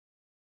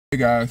Hey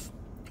guys,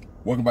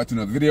 welcome back to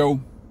another video.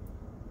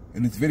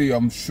 In this video,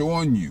 I'm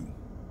showing you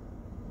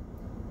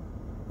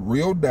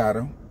real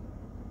data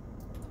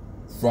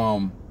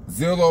from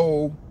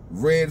Zillow,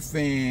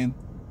 Redfin,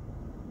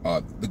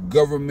 the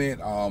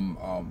government,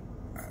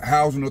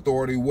 housing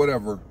authority,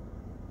 whatever,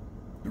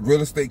 the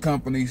real estate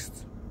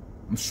companies.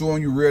 I'm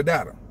showing you real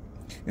data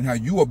and how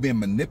you are being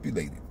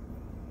manipulated,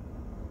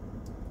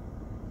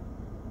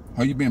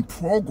 how you're being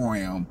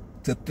programmed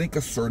to think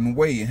a certain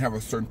way and have a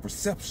certain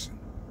perception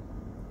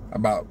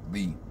about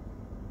the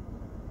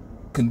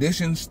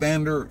conditions,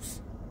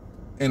 standards,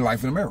 and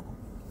life in America.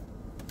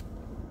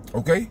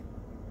 Okay?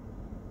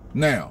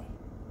 Now,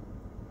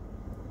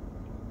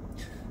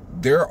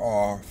 there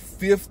are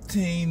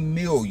 15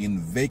 million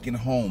vacant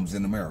homes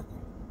in America.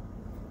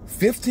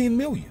 15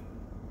 million.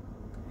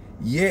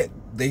 Yet,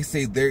 they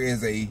say there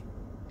is a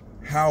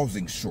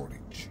housing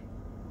shortage.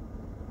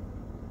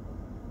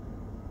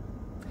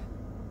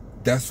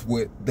 That's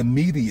what the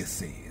media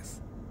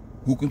says.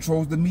 Who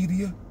controls the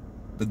media?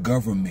 The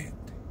government.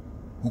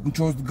 Who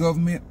controls the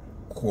government?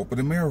 Corporate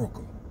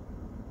America.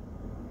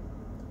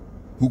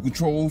 Who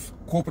controls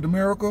corporate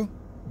America?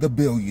 The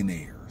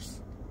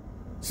billionaires.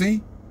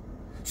 See?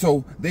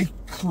 So they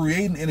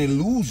create an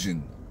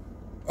illusion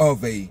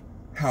of a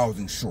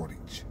housing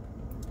shortage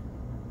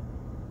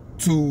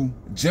to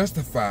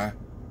justify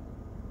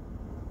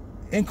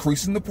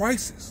increasing the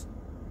prices,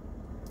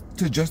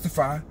 to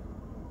justify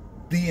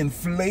the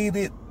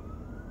inflated,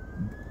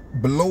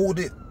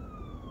 bloated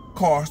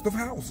cost of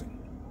housing.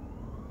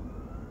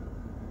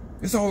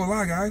 It's all a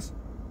lie, guys.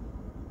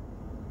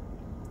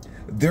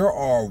 There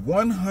are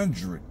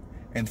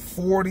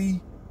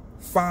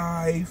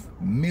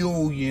 145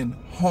 million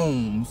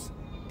homes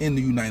in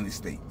the United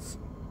States.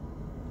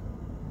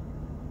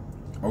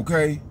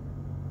 Okay?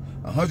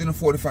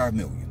 145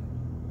 million.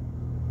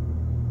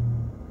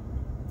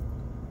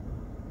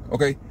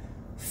 Okay?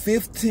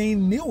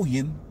 15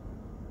 million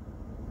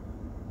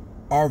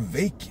are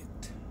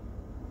vacant.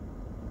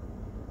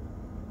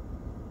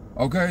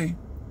 Okay?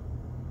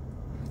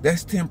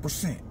 That's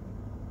 10%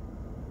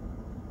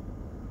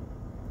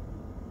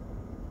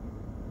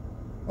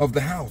 of the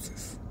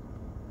houses.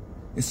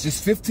 It's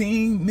just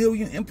 15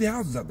 million empty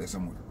houses out there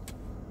somewhere.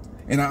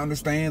 And I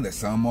understand that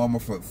some of them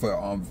are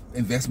for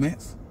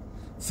investments.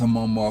 Some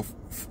of them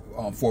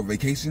are for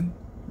vacation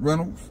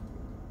rentals.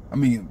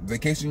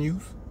 Vacation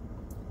use.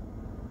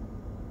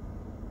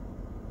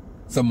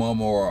 Some of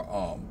them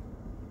are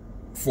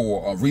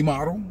for a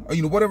remodel, or,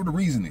 whatever the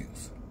reason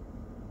is.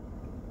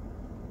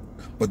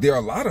 But there are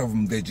a lot of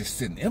them that just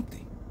sitting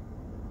empty.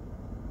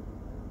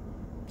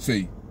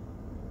 See,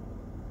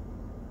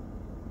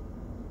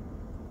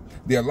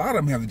 there are a lot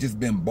of them have just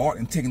been bought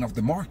and taken off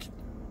the market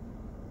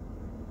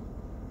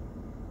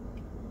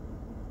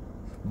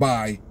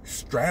by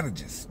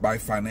strategists, by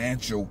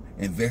financial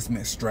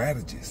investment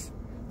strategists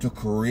to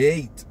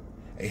create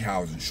a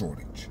housing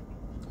shortage.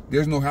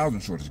 There's no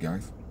housing shortage,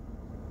 guys.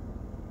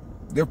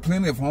 There are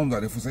plenty of homes out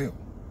there for sale.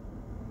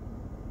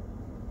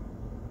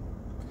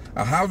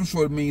 A housing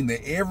shortage means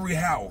that every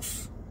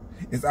house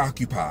is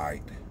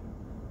occupied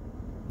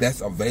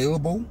that's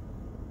available,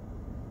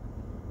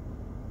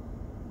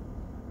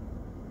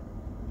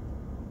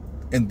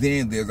 and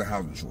then there's a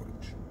housing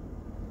shortage.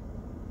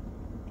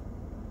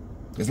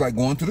 It's like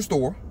going to the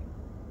store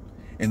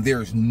and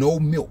there's no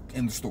milk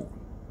in the store.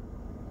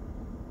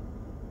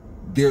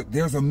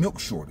 There's a milk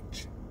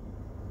shortage.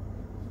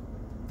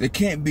 There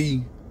can't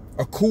be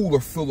a cooler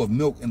full of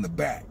milk in the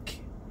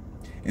back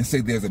and say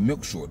there's a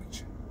milk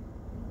shortage.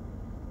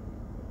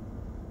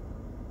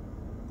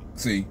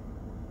 See,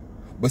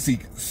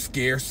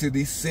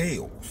 scarcity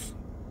sells.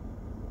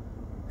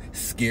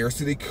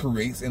 Scarcity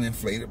creates an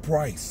inflated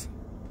price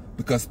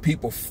because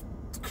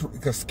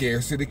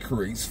scarcity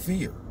creates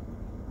fear.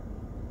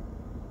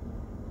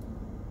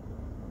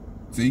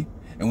 See,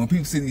 and when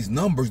people see these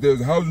numbers, there's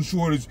a housing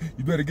shortage,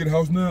 you better get a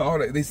house now. All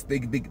that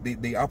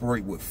they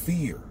operate with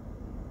fear.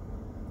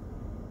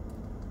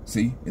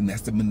 See, and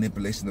that's the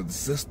manipulation of the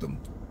system.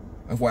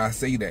 That's why I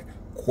say that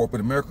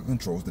corporate America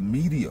controls the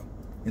media.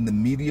 And the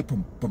media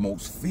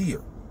promotes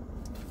fear.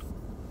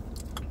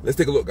 Let's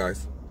take a look,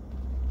 guys.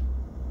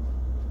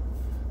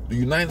 The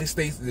United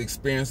States is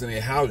experiencing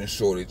a housing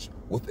shortage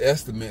with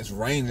estimates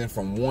ranging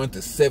from 1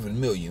 to 7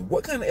 million.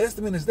 What kind of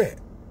estimate is that?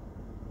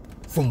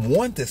 From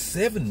 1 to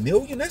 7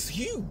 million? That's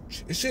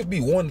huge. It should be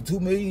 1 to 2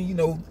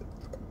 million,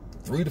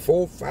 3 to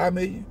 4, 5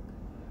 million.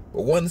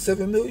 But 1 to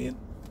 7 million?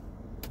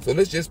 So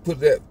let's just put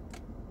that,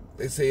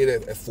 they say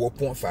it at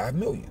 4.5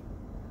 million.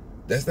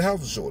 That's the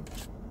housing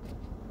shortage.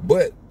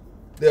 But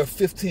there are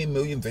 15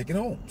 million vacant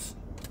homes.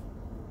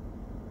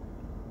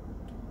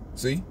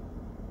 See?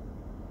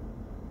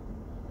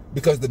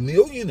 Because the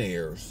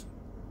millionaires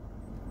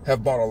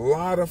have bought a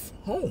lot of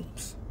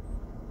homes.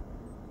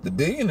 The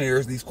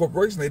billionaires, these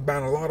corporations, they're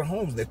buying a lot of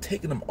homes. They're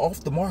taking them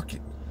off the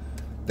market.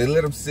 They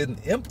let them sit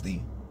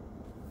empty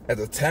as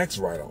a tax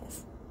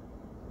write-off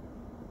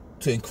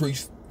to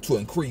increase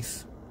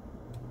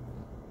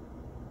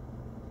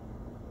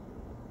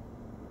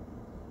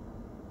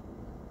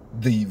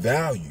the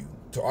value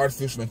to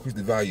artificially increase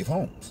the value of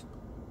homes.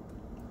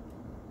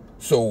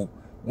 So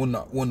when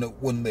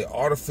the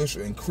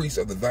artificial increase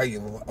of the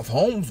value of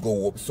homes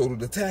go up, so do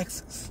the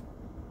taxes.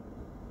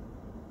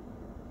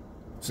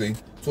 See?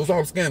 So it's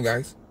all a scam,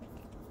 guys.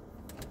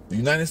 The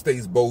United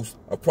States boasts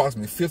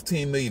approximately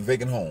 15 million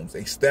vacant homes,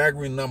 a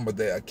staggering number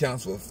that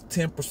accounts for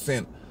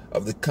 10%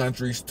 of the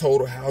country's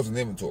total housing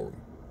inventory.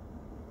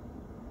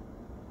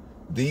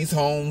 These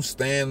homes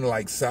stand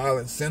like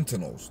silent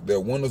sentinels, their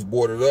windows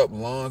boarded up,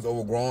 lawns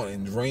overgrown,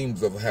 and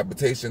dreams of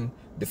habitation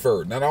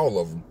deferred. Not all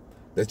of them.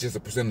 That's just a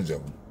percentage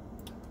of them.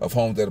 Of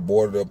homes that are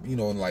boarded up, you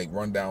know, in like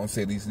rundown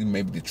cities,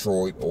 maybe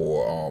Detroit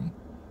or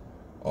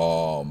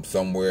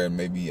somewhere in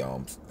maybe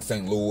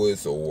St.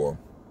 Louis or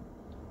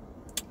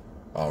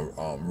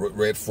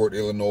Redford,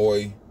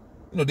 Illinois,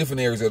 you know,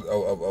 different areas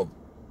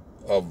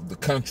of the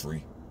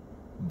country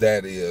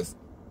that is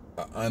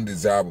an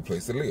undesirable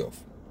place to live.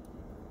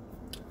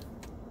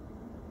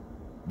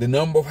 The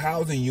number of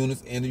housing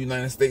units in the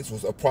United States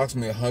was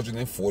approximately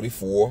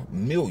 144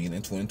 million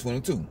in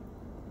 2022,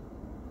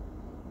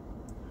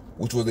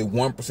 which was a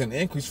 1%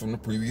 increase from the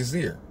previous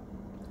year.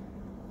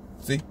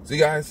 See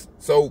guys?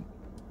 So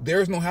there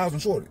is no housing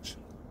shortage.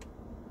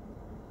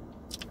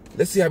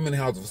 Let's see how many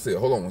houses for sale.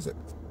 Hold on one second.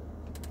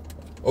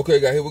 Okay,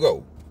 guys, here we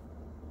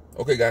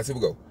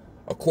go.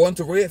 According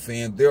to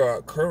Redfin, there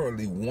are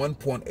currently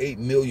 1.8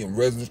 million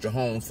residential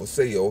homes for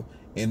sale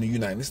in the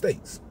United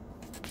States.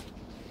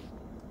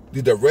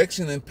 The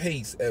direction and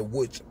pace at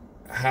which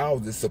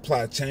houses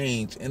supply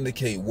change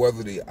indicate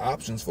whether the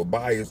options for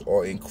buyers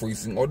are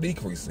increasing or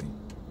decreasing.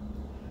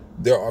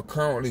 There are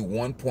currently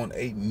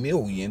 1.8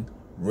 million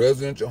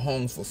residential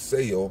homes for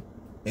sale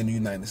in the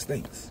United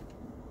States.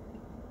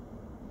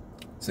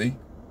 See?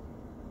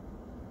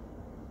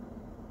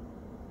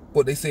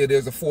 But they say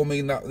there's a 4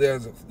 million,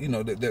 there's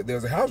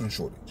a housing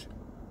shortage.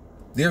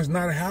 There's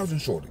not a housing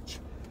shortage.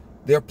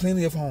 There are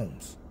plenty of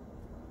homes.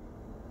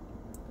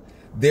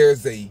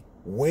 There's a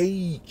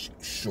wage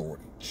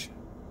shortage.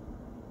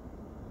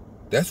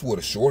 That's what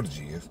a shortage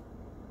is.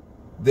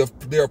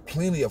 There are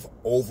plenty of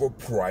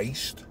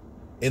overpriced,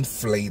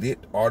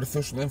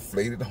 artificially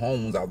inflated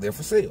homes out there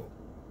for sale.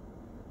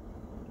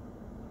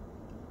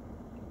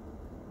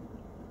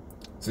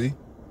 See?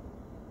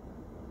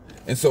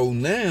 And so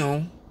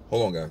now,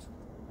 hold on, guys.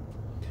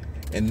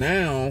 And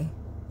now,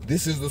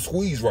 this is the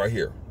squeeze right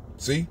here.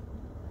 See?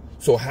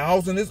 So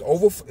housing is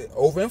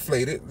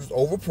overinflated, it's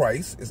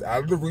overpriced, it's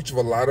out of the reach of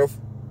a lot of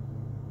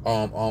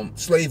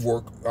slave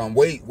work,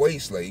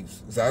 wage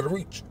slaves. It's out of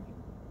reach.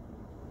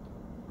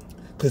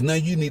 Because now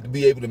you need to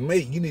be able to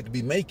making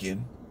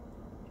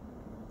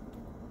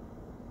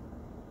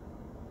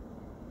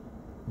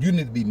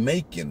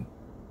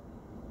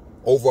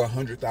over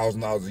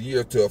 $100,000 a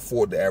year to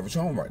afford the average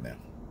home right now.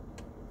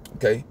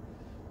 Okay?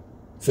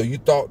 So you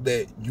thought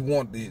that you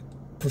want to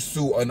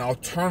pursue an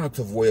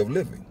alternative way of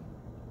living.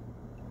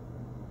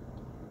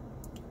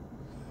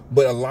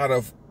 But a lot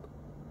of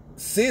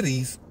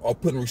cities are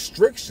putting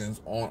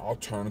restrictions on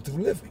alternative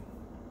living.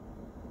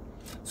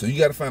 So you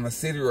got to find a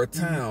city or a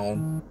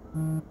town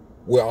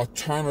where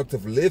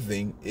alternative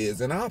living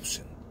is an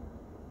option,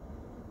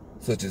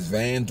 such as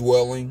van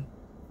dwelling,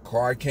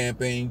 car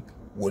camping,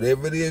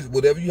 whatever it is,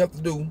 whatever you have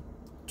to do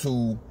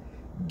to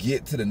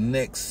get to the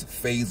next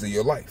phase of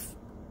your life.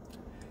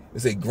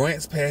 It's a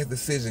grants pass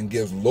decision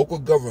gives local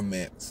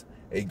governments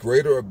a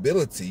greater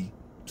ability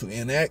to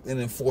enact and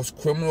enforce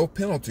criminal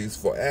penalties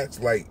for acts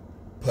like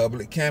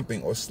public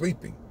camping or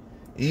sleeping,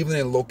 even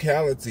in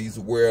localities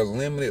where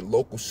limited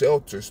local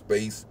shelter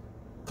space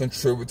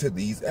contribute to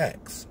these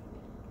acts.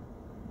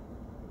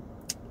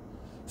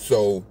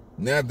 So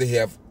now they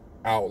have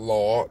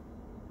outlawed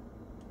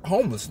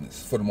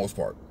homelessness for the most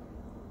part.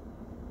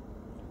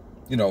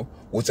 You know,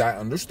 which I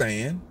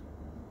understand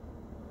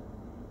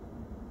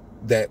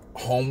that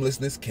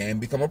homelessness can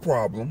become a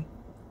problem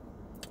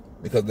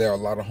because there are a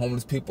lot of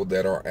homeless people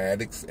that are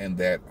addicts and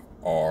that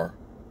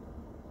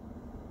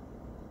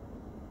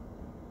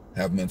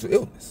have mental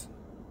illness.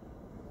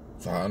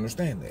 So I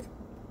understand that.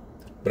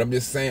 But I'm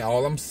just saying,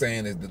 all I'm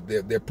saying is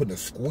that they're putting a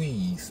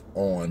squeeze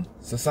on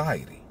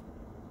society.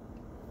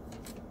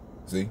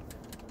 See?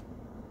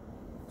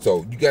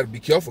 So you got to be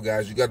careful,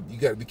 guys. You got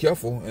to be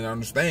careful and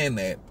understand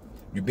that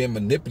you're being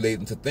manipulated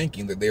into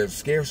thinking that there's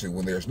scarcity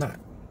when there's not.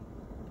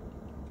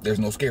 There's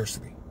no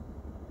scarcity.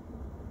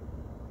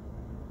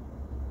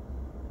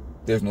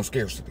 There's no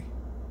scarcity.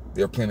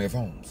 There are plenty of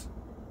homes.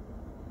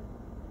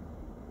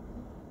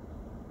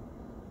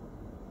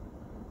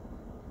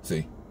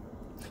 See?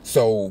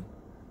 So,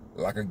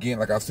 like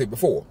I've said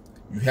before,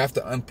 you have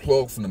to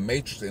unplug from the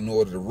matrix in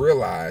order to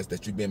realize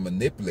that you've been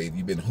manipulated,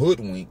 you've been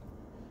hoodwinked,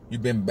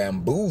 you've been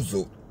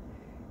bamboozled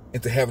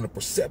into having a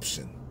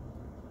perception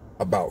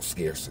about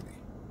scarcity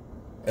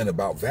and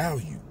about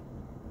value.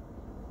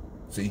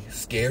 See,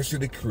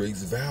 scarcity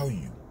creates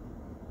value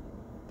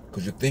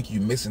because you think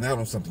you're missing out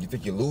on something, you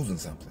think you're losing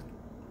something.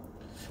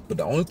 But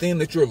the only thing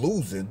that you're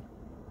losing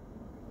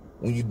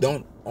when you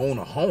don't own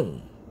a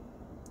home,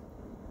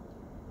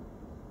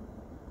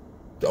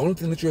 the only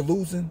thing that you're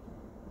losing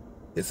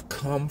is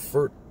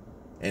comfort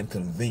and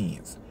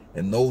convenience.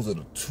 And those are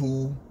the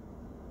two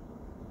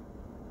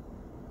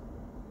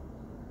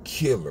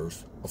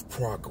killers of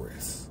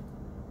progress,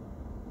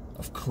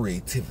 of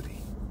creativity.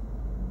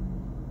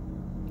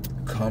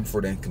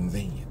 Comfort and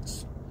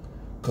convenience.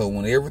 Because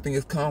when everything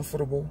is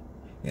comfortable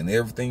and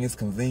everything is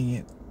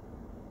convenient,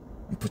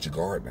 you put your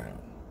guard down.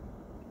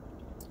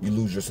 You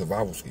lose your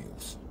survival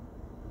skills.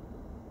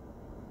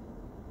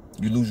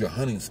 You lose your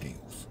hunting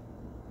skills.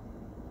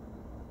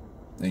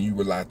 And you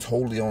rely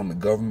totally on the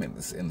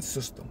government and the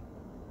system.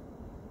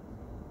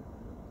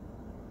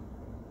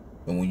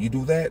 And when you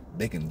do that,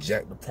 they can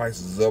jack the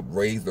prices up,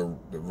 raise the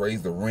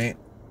rent,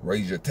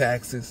 raise your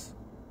taxes,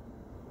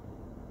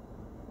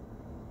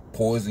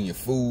 poison your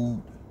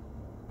food,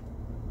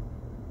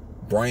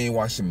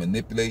 brainwash and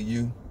manipulate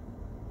you,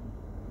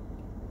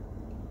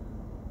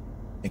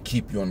 and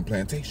keep you on the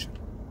plantation.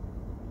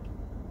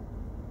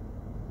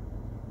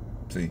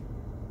 See?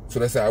 So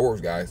that's how it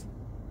works, guys.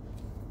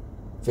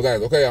 So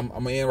guys, okay, I'm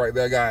gonna end right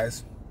there,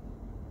 guys.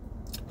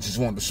 Just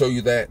wanted to show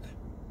you that,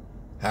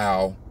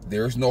 how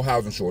there is no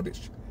housing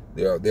shortage.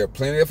 There are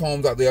plenty of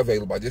homes out there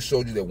available. I just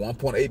showed you that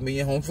 1.8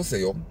 million homes for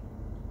sale.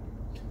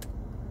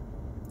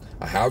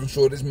 A housing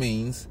shortage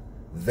means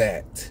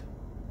that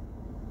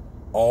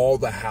all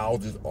the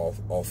houses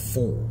are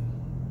full.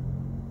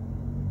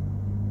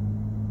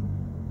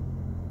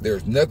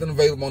 There's nothing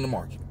available on the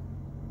market.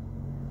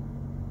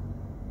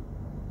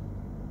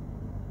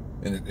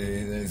 And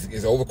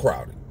it's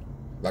overcrowded.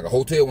 Like a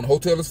hotel, when a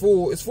hotel is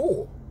full, it's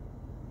full.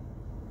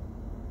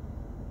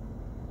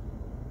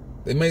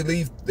 They may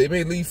leave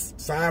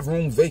 5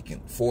 rooms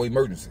vacant for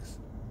emergencies.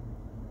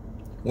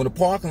 When the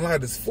parking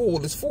lot is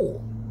full, it's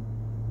full.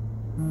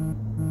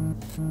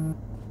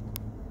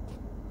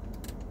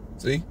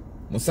 See?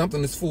 When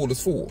something is full,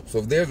 it's full. So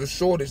if there's a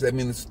shortage, that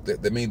means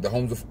the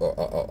homes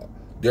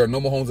there are no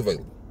more homes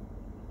available.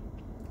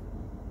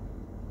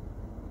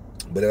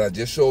 But as I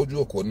just showed you,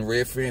 according to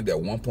Redfin, there are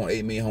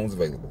 1.8 million homes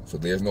available. So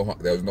there's no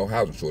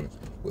housing shortage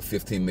with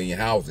 15 million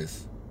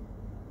houses.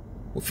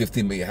 With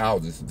 15 million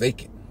houses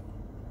vacant.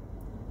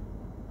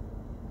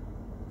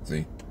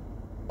 See?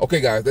 Okay,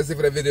 guys, that's it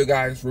for that video,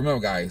 guys.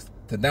 Remember, guys,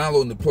 to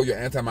download and deploy your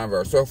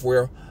antivirus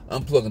software,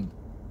 debug and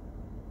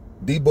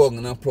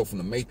unplug from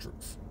the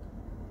matrix.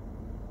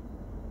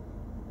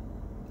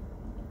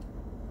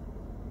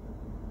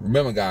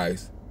 Remember,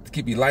 guys, to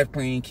keep your life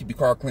clean, keep your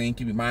car clean,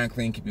 keep your mind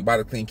clean, keep your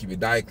body clean, keep your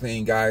diet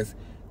clean, guys.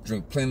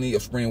 Drink plenty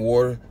of spring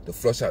water to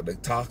flush out the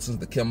toxins,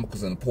 the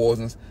chemicals, and the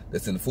poisons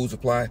that's in the food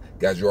supply.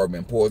 Guys, you're already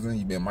been poisoned.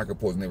 You've been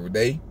micro-poisoned every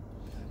day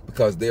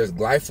because there's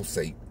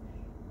glyphosate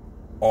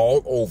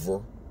all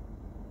over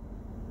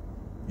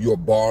your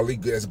barley.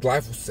 There's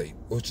glyphosate,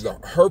 which is a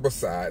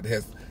herbicide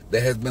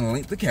that has been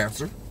linked to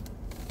cancer.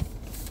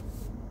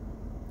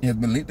 It has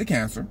been linked to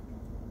cancer.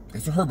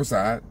 It's a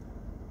herbicide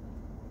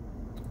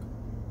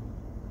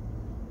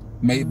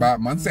made by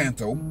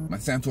Monsanto.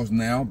 Monsanto is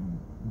now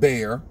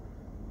Bayer.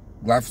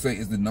 Glyphosate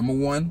is the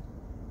 #1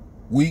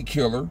 weed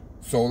killer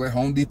sold at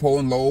Home Depot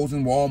and Lowe's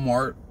and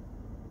Walmart,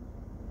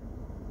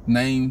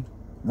 named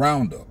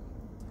Roundup.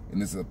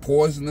 And it's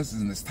poisonous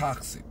and it's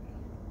toxic.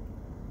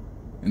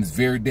 And it's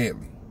very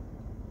deadly.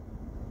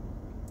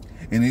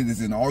 And it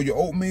is in all your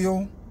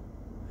oatmeal.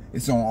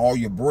 It's on all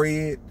your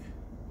bread,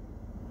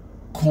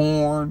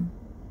 corn,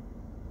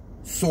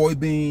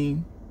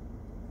 soybean,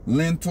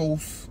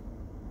 lentils,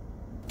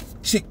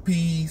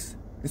 chickpeas.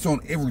 It's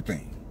on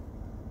everything.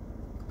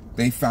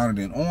 They found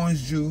it in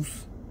orange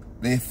juice.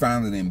 They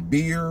found it in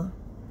beer.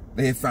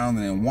 They found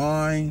it in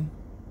wine,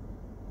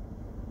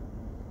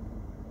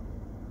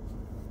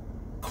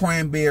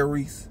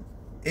 cranberries,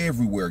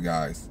 everywhere,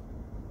 guys.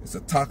 It's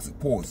a toxic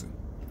poison.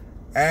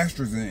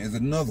 Astrazine is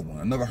another one,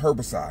 another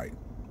herbicide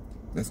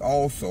that's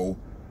also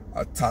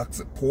a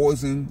toxic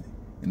poison,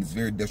 and it's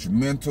very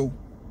detrimental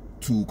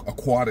to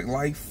aquatic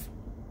life.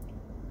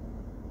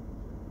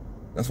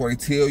 That's why they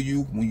tell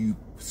you when you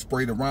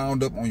spray the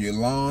Roundup on your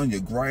lawn,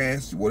 your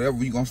grass,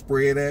 whatever you're going to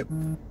spray it at,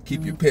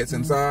 keep your pets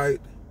inside.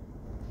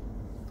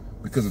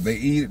 Because if they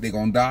eat it, they're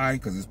going to die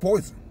because it's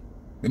poison.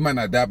 They might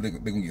not die, but they're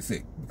going to get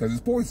sick because it's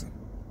poison.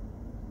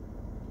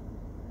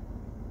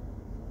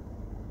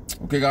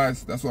 Okay,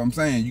 guys, that's what I'm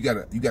saying. You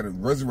gotta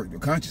resurrect your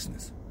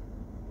consciousness.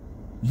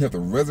 You have to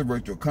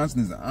resurrect your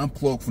consciousness and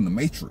unplug from the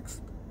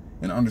matrix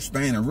and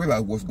understand and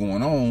realize what's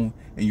going on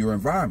in your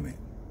environment.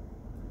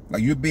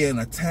 Like, you're being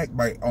attacked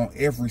on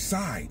every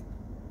side.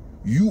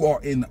 You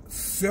are in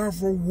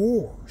several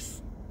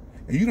wars,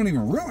 and you don't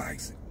even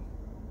realize it.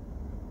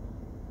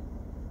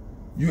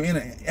 You're in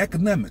an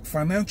economic,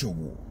 financial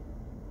war.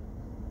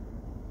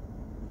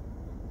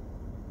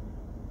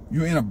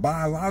 You're in a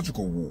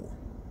biological war.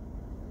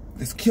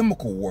 There's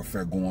chemical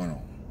warfare going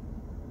on.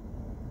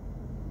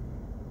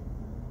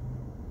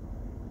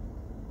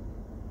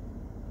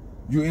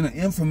 You're in an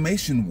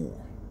information war.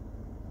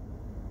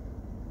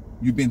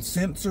 You've been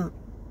censored,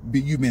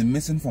 you've been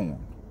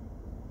misinformed.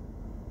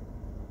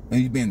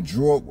 And you've been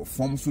drugged with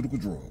pharmaceutical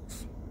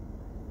drugs.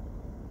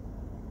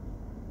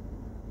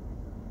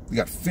 You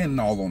got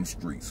fentanyl on the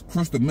streets,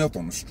 crystal meth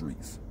on the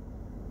streets.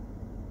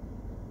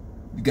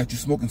 You got you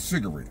smoking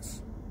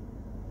cigarettes.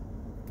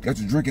 Got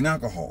you drinking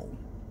alcohol.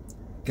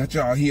 Got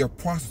you out here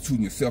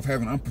prostituting yourself,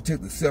 having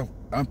unprotected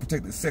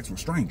sex with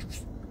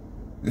strangers.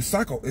 It's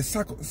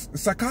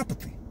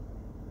psychopathy.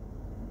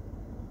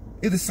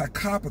 It is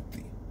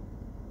psychopathy.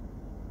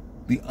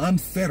 The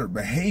unfettered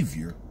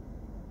behavior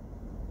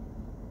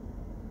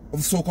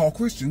of so-called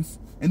Christians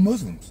and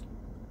Muslims.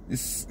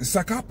 It's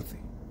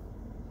psychopathy.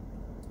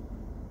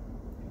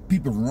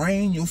 People,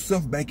 rein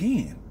yourself back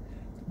in.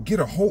 Get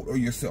a hold of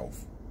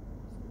yourself.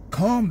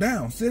 Calm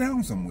down. Sit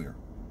down somewhere.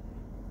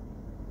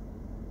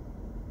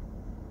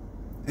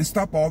 And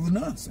stop all the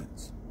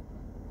nonsense.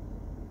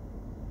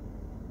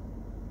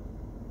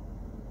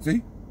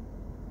 See?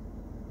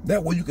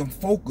 That way you can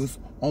focus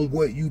on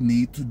what you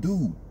need to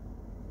do.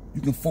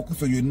 You can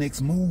focus on your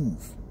next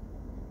move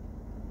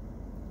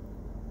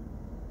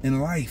in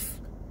life.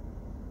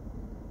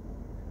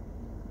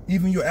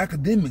 Even your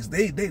academics,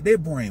 they're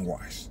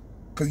brainwashed.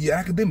 Because your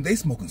academics, they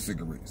smoking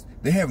cigarettes.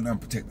 They having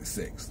unprotected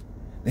sex.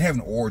 They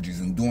having orgies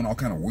and doing all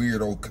kind of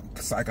weird old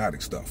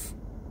psychotic stuff.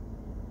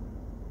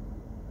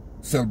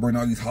 Celebrating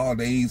all these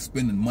holidays,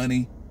 spending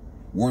money,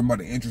 worrying about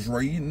the interest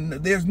rate.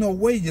 There's no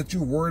way that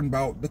you're worrying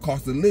about the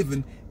cost of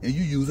living and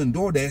you're using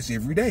DoorDash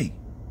every day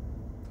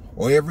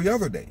or every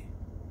other day.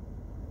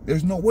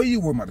 There's no way you're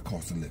worrying about the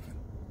cost of living.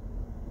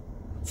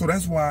 So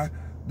that's why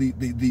the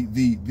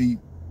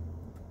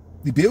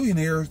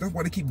billionaires, that's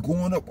why they keep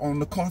going up on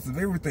the cost of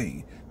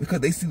everything, because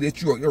they see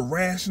that you're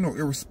irrational,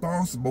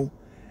 irresponsible,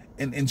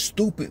 and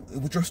stupid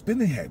with your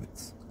spending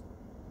habits.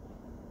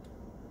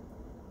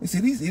 They say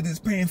these idiots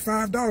paying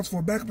 $5 for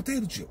a bag of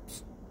potato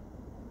chips.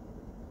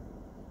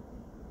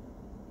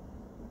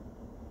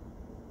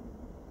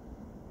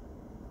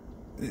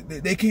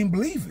 They can't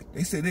believe it.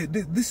 They say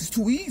this is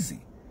too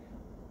easy.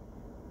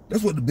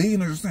 That's what the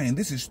billionaires are saying.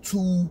 This is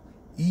too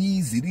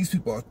easy. These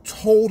people are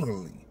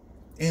totally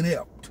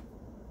inept.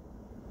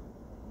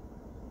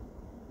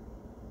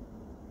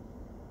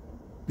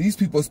 These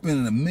people are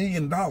spending $1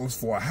 million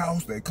for a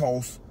house that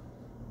cost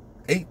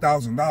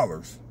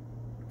 $8,000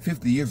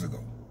 50 years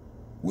ago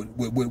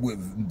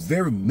with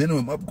very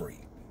minimum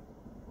upgrade.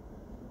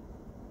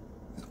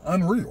 It's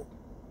unreal.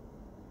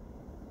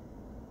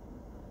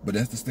 But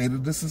that's the state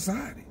of the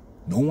society.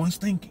 No one's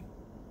thinking.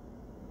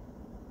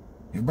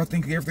 Everybody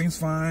thinking everything's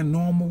fine,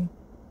 normal,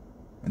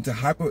 until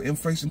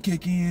hyperinflation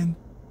kick in.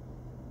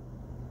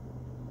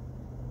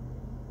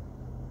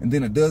 And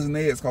then a dozen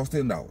eggs cost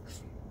 $10.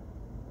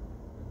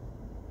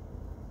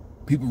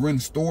 People renting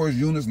storage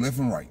units left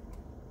and right.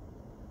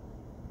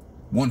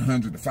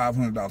 $100 to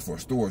 $500 for a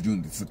storage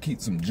unit to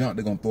keep some junk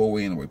they're going to throw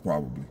away anyway,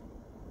 probably.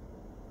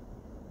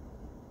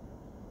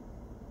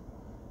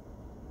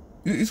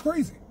 It's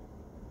crazy.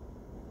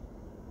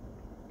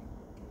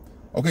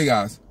 Okay,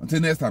 guys. Until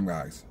next time,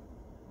 guys.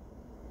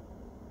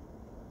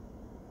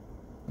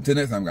 Until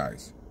next time,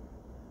 guys.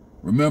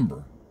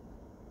 Remember,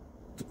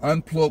 to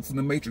unplug from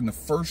the matrix, and the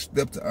first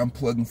step to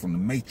unplugging from the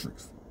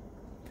matrix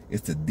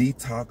is to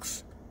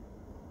detox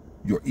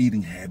your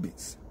eating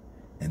habits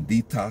and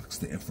detox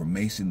the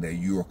information that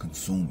you are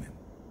consuming.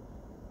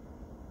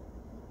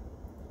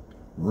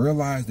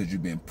 Realize that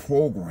you've been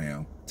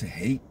programmed to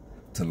hate,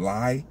 to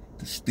lie,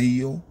 to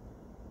steal,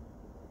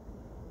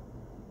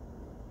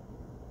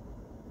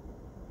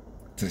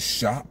 to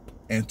shop,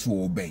 and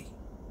to obey.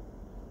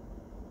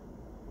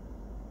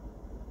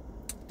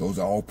 Those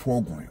are all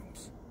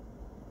programs.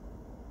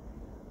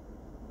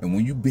 And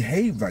when you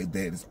behave like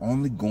that, it's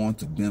only going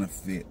to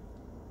benefit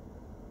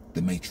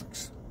the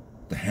matrix,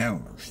 the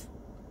handlers,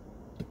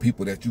 the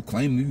people that you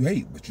claim you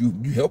hate, but you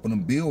helping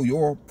them build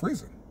your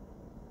prison.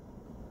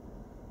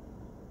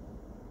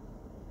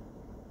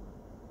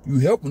 You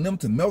helping them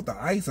to melt the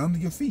ice under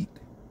your feet.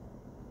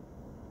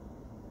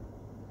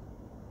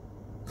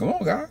 Come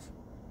on, guys.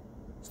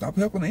 Stop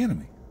helping the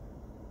enemy.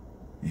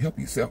 You help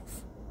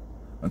yourself.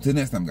 Until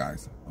next time,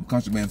 guys, I'm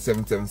Countryman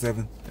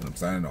 777, and I'm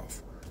signing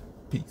off.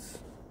 Peace.